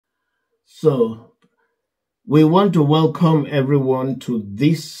So we want to welcome everyone to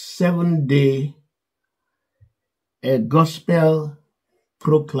this 7-day gospel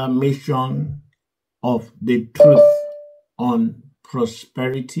proclamation of the truth on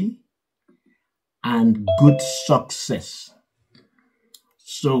prosperity and good success.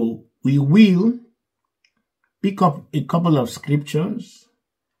 So we will pick up a couple of scriptures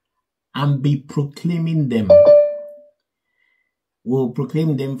and be proclaiming them. We'll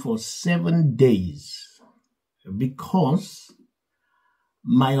proclaim them for 7 days because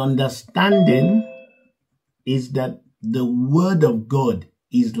my understanding is that the word of God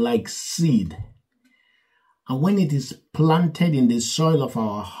is like seed. And when it is planted in the soil of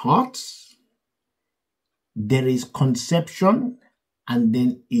our hearts, there is conception, and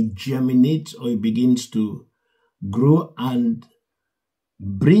then it germinates or it begins to grow and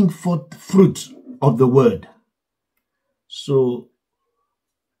bring forth fruit of the word. So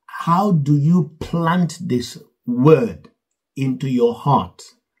how do you plant this word into your heart?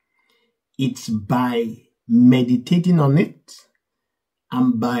 It's by meditating on it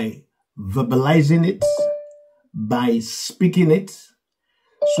and by verbalizing it, by speaking it.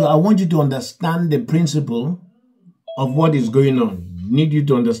 So I want you to understand the principle of what is going on. I need you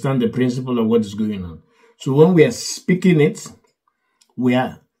to understand the principle of what is going on. So when we are speaking it,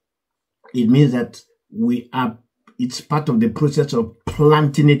 it means that it's part of the process of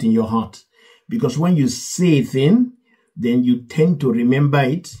planting it in your heart. Because when you say a thing, then you tend to remember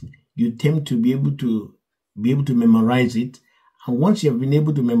it. You tend to be able to memorize it. And once you have been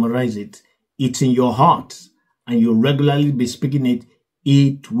able to memorize it, it's in your heart, and you regularly be speaking it,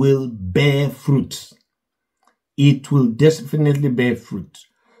 it will bear fruit. It will definitely bear fruit.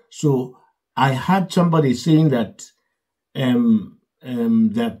 So I had somebody saying that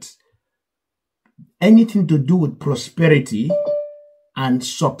that anything to do with prosperity and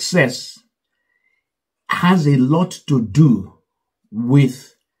success has a lot to do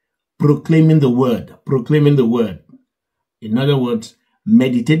with proclaiming the word. Proclaiming the word. In other words,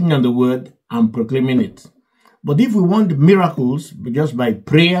 meditating on the word and proclaiming it. But if we want miracles just by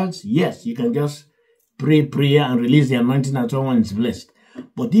prayers, yes, you can just pray prayer and release the anointing and someone is blessed.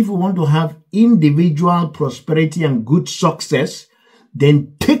 But if we want to have individual prosperity and good success,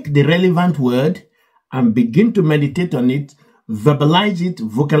 then take the relevant word and begin to meditate on it, verbalize it,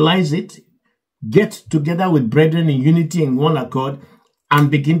 vocalize it, get together with brethren in unity in one accord,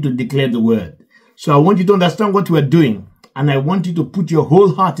 and begin to declare the word. So I want you to understand what we're doing, and I want you to put your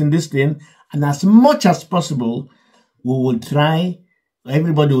whole heart in this thing, and as much as possible,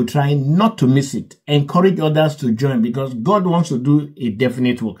 everybody will try not to miss it. Encourage others to join, because God wants to do a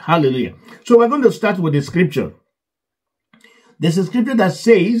definite work. Hallelujah. So we're going to start with the scripture. There's a scripture that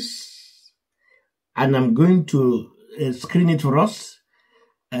says, and I'm going to screen it for us,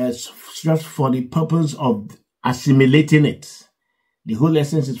 just for the purpose of assimilating it. The whole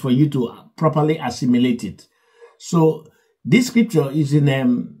essence is for you to properly assimilate it. So this scripture is in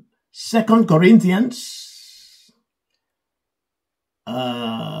 2 Corinthians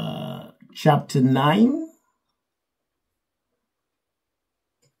chapter 9.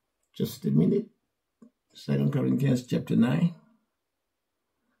 Just a minute. 2 Corinthians chapter 9.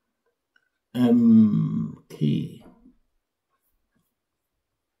 Okay.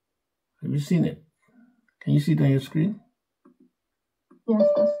 Have you seen it? Can you see it on your screen? Yes,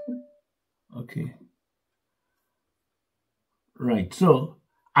 that's good. Okay. Right. So,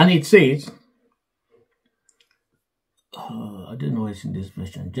 and it says, I don't know what's in this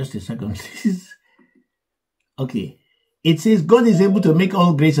version. Just a second, please. Okay. It says, God is able to make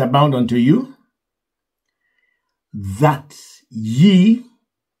all grace abound unto you, that ye,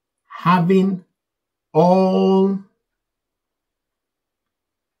 having all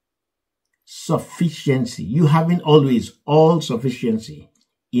sufficiency, you having always all sufficiency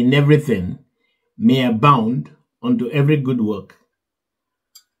in everything, may abound unto every good work.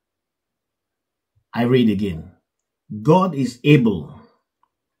 I read again. God is able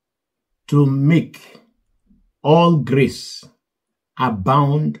to make all grace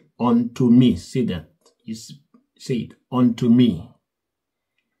abound unto me. See that? You say it, unto me.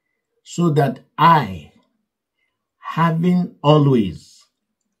 So that I, having always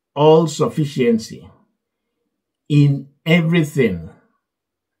all sufficiency in everything,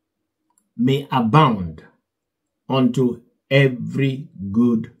 may abound unto every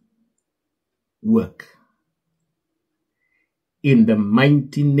good work. In the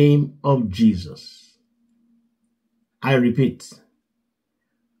mighty name of Jesus. I repeat,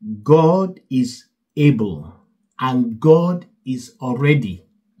 God is able, and God is already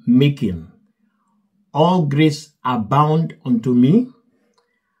making all grace abound unto me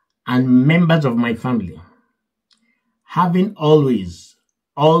and members of my family, having always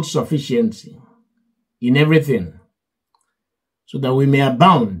all sufficiency in everything, so that we may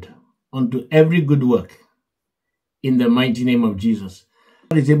abound unto every good work in the mighty name of Jesus.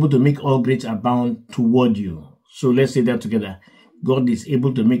 God is able to make all grace abound toward you. So let's say that together. God is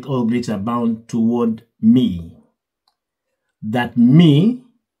able to make all grace abound toward me. That me,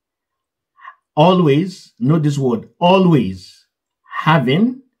 always, note this word, always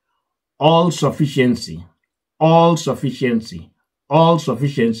having all sufficiency, all sufficiency, all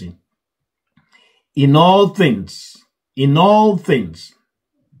sufficiency in all things,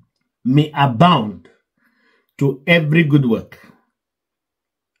 may abound to every good work.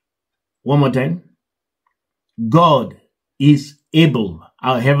 One more time. God is able,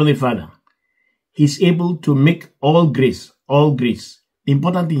 our Heavenly Father, He's able to make all grace, all grace. The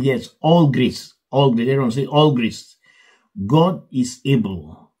important thing here is all grace, all grace. Everyone say all grace. God is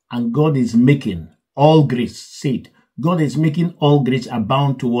able, and God is making all grace. Say it. God is making all grace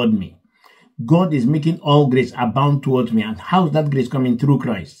abound toward me. God is making all grace abound towards me. And how is that grace coming? Through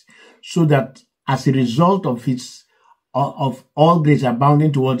Christ? So that as a result of of all grace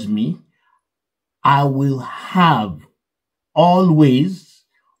abounding towards me, I will have always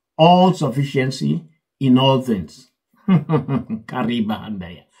all sufficiency in all things.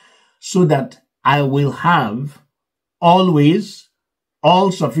 So that I will have always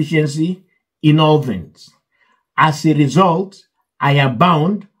all sufficiency in all things. As a result, I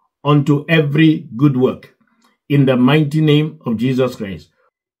abound unto every good work in the mighty name of Jesus Christ.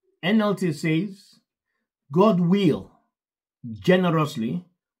 NLT says, God will generously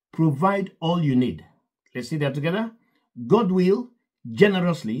provide all you need. Let's say that together. God will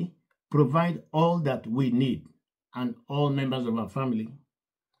generously provide all that we need and all members of our family.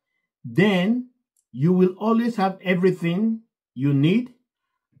 Then you will always have everything you need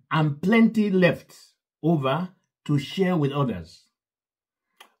and plenty left over to share with others.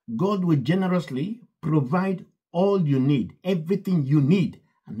 God will generously provide all you need, everything you need,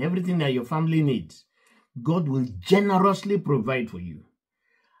 and everything that your family needs. God will generously provide for you.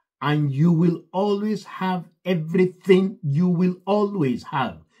 And you will always have everything you will always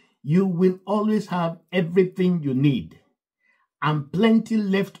have. You will always have everything you need and plenty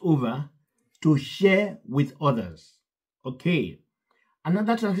left over to share with others. Okay.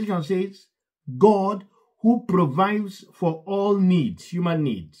 Another translation says, God who provides for all needs, human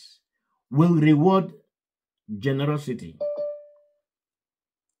needs, will reward generosity.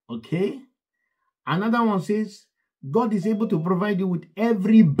 Okay. Another one says, God is able to provide you with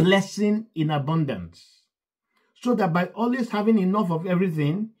every blessing in abundance, so that by always having enough of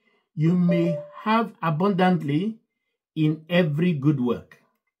everything, you may have abundantly in every good work.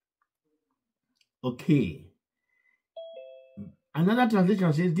 Okay. Another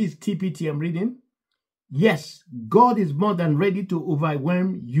translation says, this TPT I'm reading, yes, God is more than ready to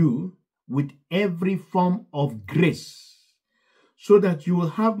overwhelm you with every form of grace, so that you will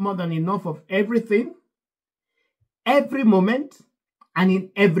have more than enough of everything, every moment, and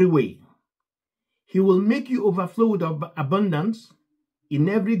in every way. He will make you overflow with abundance in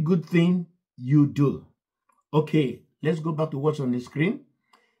every good thing you do. Okay, let's go back to what's on the screen.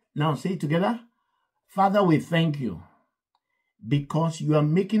 Now say it together. Father, we thank you because you are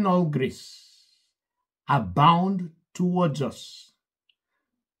making all grace abound towards us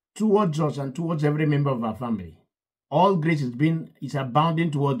and towards every member of our family. All grace is abounding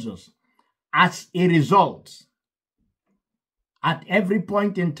towards us. As a result, at every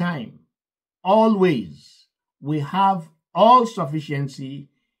point in time, always, we have all sufficiency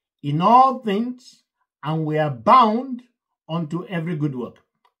in all things, and we are bound unto every good work.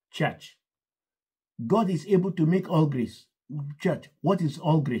 Church, God is able to make all grace. Church, what is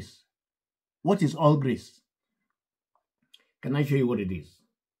all grace? What is all grace? Can I show you what it is?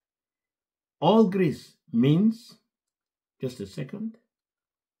 All grace means, just a second.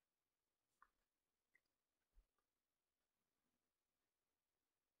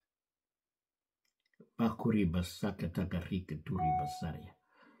 Bakuri basaka takarika turi basaria.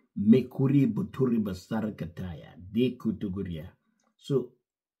 Mekuri buturi basara kataya. De kutuguria. So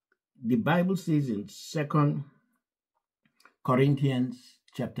the Bible says in 2 Corinthians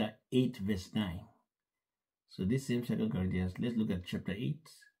chapter 8 verse 9. So this same 2 Corinthians, let's look at chapter 8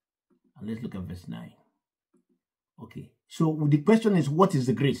 and let's look at verse 9. Okay. So the question is, what is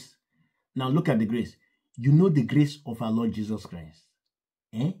the grace? Now look at the grace. You know the grace of our Lord Jesus Christ.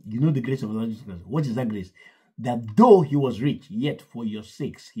 You know the grace of our Lord Jesus Christ. What is that grace? That though he was rich, yet for your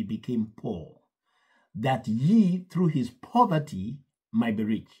sakes he became poor, that ye through his poverty might be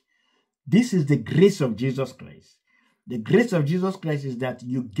rich. This is the grace of Jesus Christ, The grace of Jesus Christ is that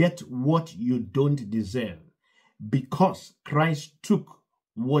you get what you don't deserve because Christ took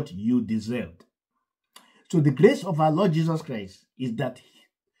what you deserved. So the grace of our Lord Jesus Christ is that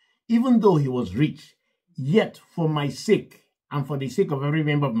even though he was rich, yet for my sake and for the sake of every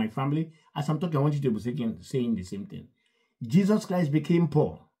member of my family, as I'm talking, I want you to be saying the same thing. Jesus Christ became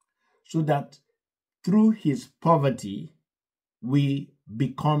poor so that through his poverty, we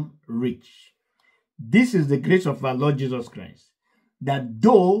become rich. This is the grace of our Lord Jesus Christ, that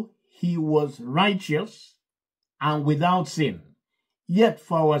though he was righteous and without sin, yet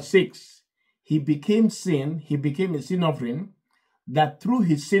for our sakes, he became sin, he became a sin offering, that through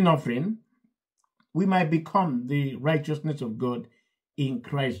his sin offering, we might become the righteousness of God in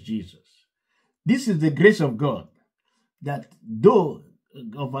Christ Jesus. This is the grace of God, that though,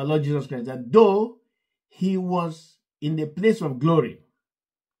 of our Lord Jesus Christ, that though he was in the place of glory,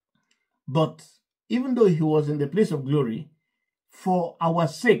 but even though he was in the place of glory, for our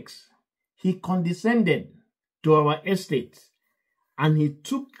sakes, he condescended to our estate and he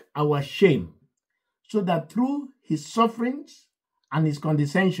took our shame, so that through his sufferings and his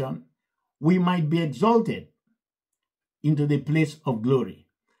condescension, we might be exalted into the place of glory.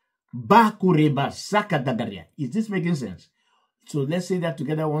 Is this making sense? So let's say that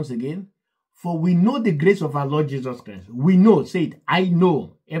together once again. For we know the grace of our Lord Jesus Christ. We know, say it, I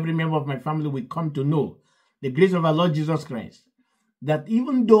know. Every member of my family will come to know the grace of our Lord Jesus Christ. That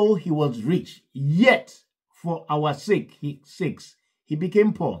even though he was rich, yet for our sakes, he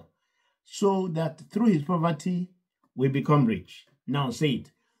became poor. So that through his poverty, we become rich. Now say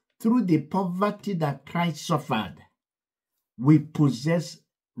it. Through the poverty that Christ suffered, we possess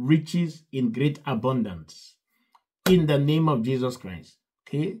riches in great abundance. In the name of Jesus Christ.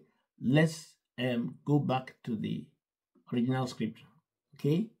 Okay, let's go back to the original scripture.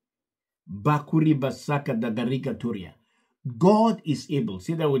 Okay, Bakuri Basaka Dagarika Turia. God is able.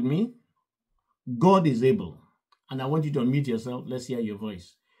 Say that with me. God is able. And I want you to unmute yourself. Let's hear your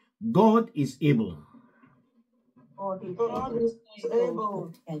voice. God is able. God is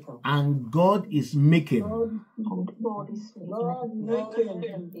able. And God is making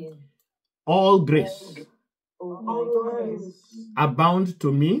all grace abound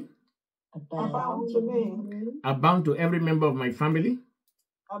to me, abound to every member of my family,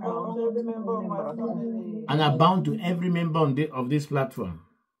 and abound to every member of this platform.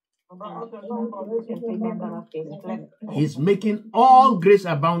 He's making all grace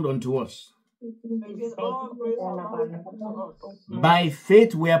abound unto us. By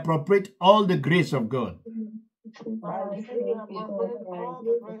faith, we appropriate all the grace of God.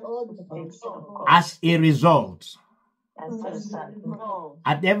 As a result,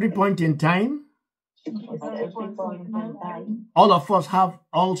 at every point in time, all of us have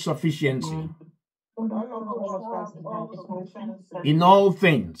all sufficiency in all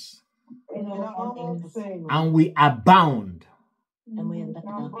things, and we abound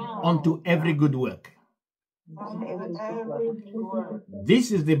unto every good work.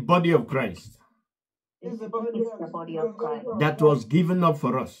 This is the body of Christ that was given up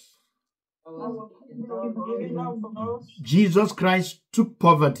for us. Jesus Christ took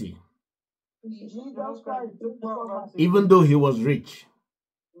poverty, even though he was rich.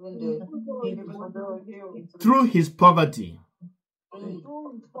 Through his poverty,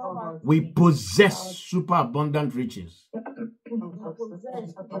 we possess superabundant riches.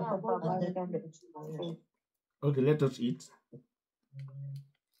 Okay, let us eat.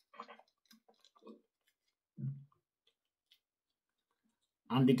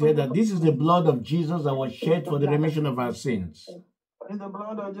 And declare that this is the blood of Jesus that was shed for the remission of our sins.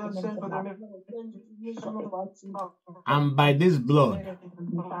 And by this blood,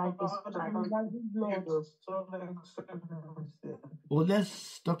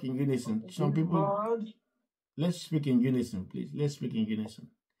 let's talk in unison. Some people, let's speak in unison, please. Let's speak in unison.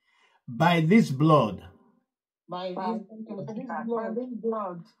 By this blood,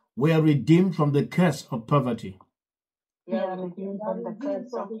 we are redeemed from the curse of poverty.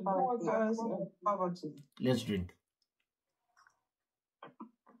 Let's drink.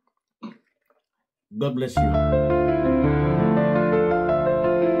 God bless you.